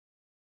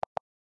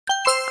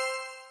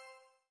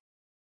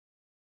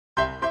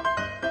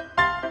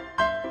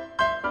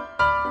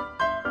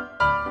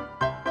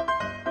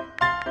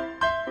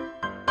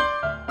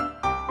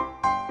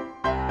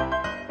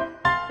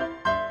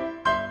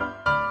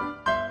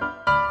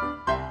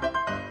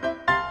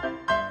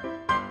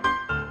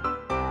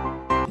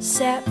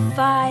Set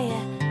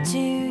fire to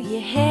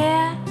your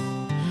hair,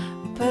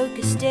 poke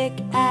a stick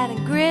at a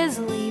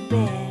grizzly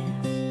bear.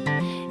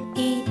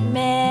 Eat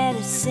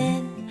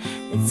medicine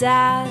that's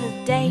out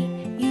of date,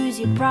 use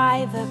your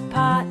private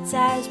parts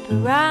as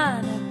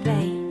piranha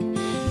bait.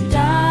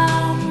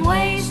 Dumb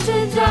ways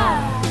to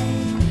die,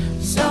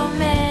 so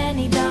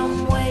many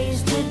dumb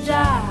ways to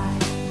die.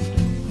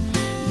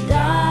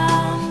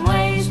 Dumb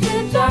ways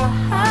to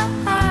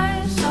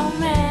die, so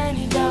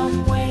many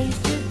dumb ways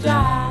to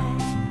die.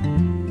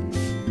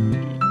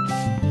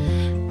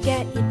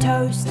 Get your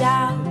toast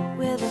out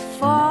with a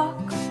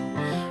fork,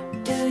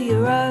 do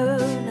your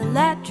own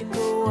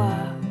electrical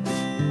work.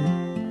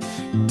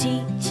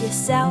 Teach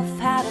yourself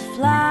how to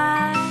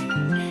fly,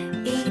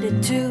 eat a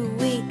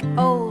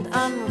 2-week-old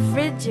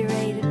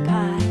unrefrigerated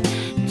pie.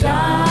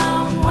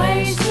 Dumb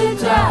ways to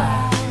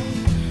die,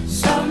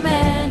 so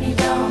many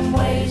dumb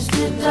ways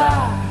to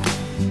die.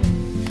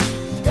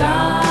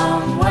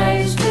 Dumb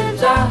ways to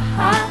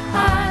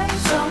die,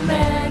 so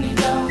many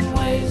dumb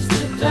ways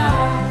to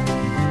die.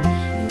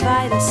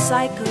 Invite a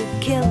psycho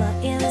killer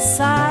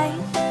inside,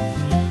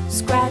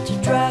 scratch a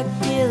drug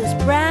dealer's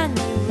brand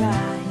new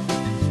ride.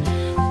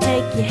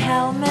 Take your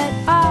helmet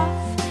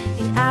off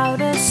in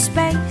outer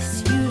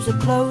space, use a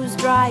clothes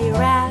dryer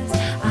as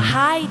a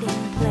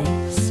hiding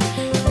place.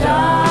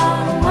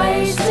 Dumb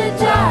ways to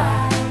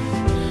die,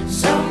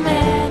 so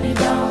many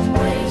dumb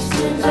ways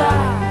to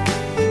die.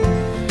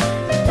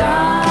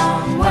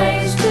 Dumb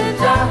ways to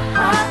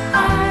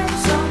die,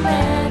 so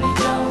many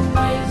dumb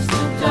ways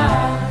to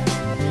die.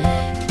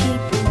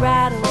 Keep a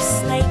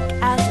rattlesnake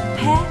as a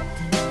pet,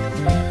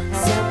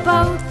 sell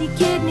both your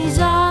kidneys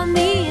on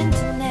the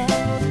internet.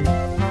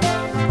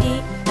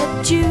 Eat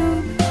a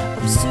tube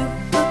of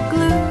super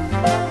glue,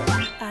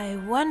 I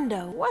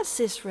wonder what's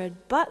this red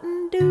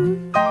button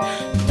do?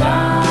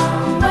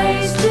 Dumb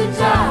ways to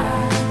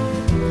die,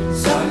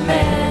 so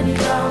many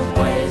dumb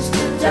ways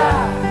to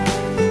die.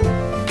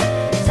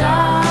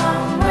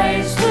 Dumb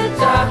ways to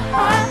die,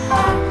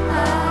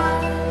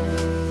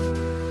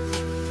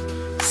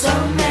 so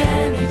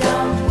many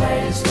dumb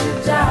ways to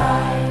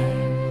die.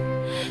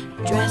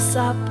 Dress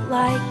up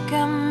like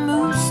a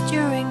moose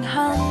during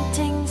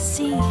hunting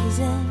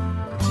season,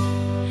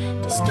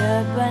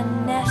 disturb a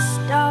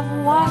nest of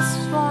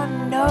wasps for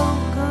no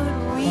good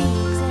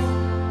reason.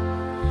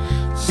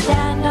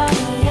 Stand on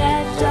the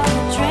edge of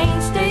a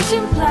train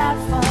station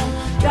platform,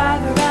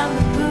 drive around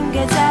the boom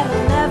gates at a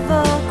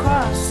level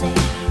crossing,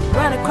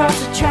 run across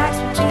the tracks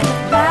between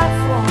the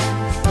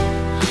platforms.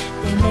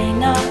 They may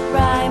not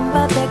rhyme,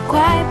 but they're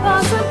quite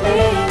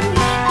possibly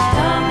the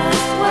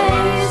dumbest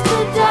ways to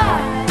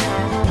die.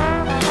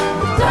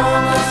 The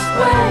dumbest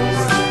ways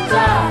to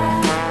die.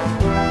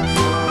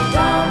 The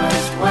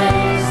dumbest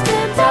ways to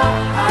die.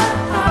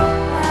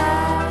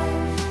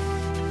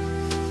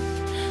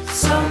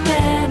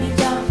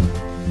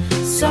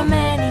 So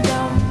many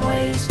dumb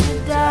ways to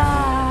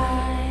die.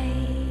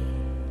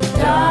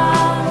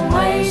 Dumb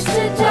ways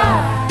to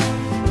die,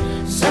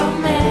 so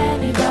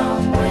many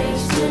dumb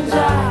ways to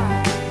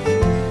die.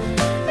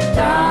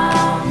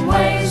 Dumb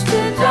ways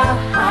to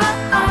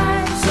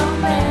die, so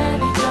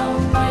many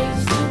dumb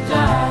ways to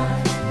die.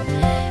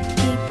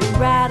 Keep a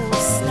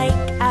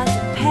rattlesnake as a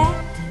pet,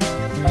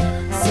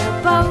 sell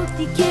both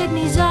your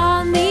kidneys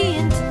on the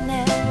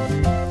internet.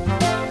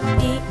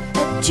 Eat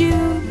a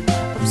tube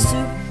of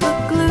super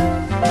glue,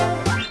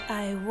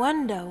 I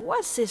wonder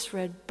what's this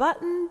red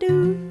button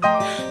do?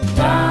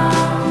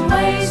 Dumb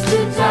ways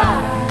to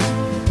die.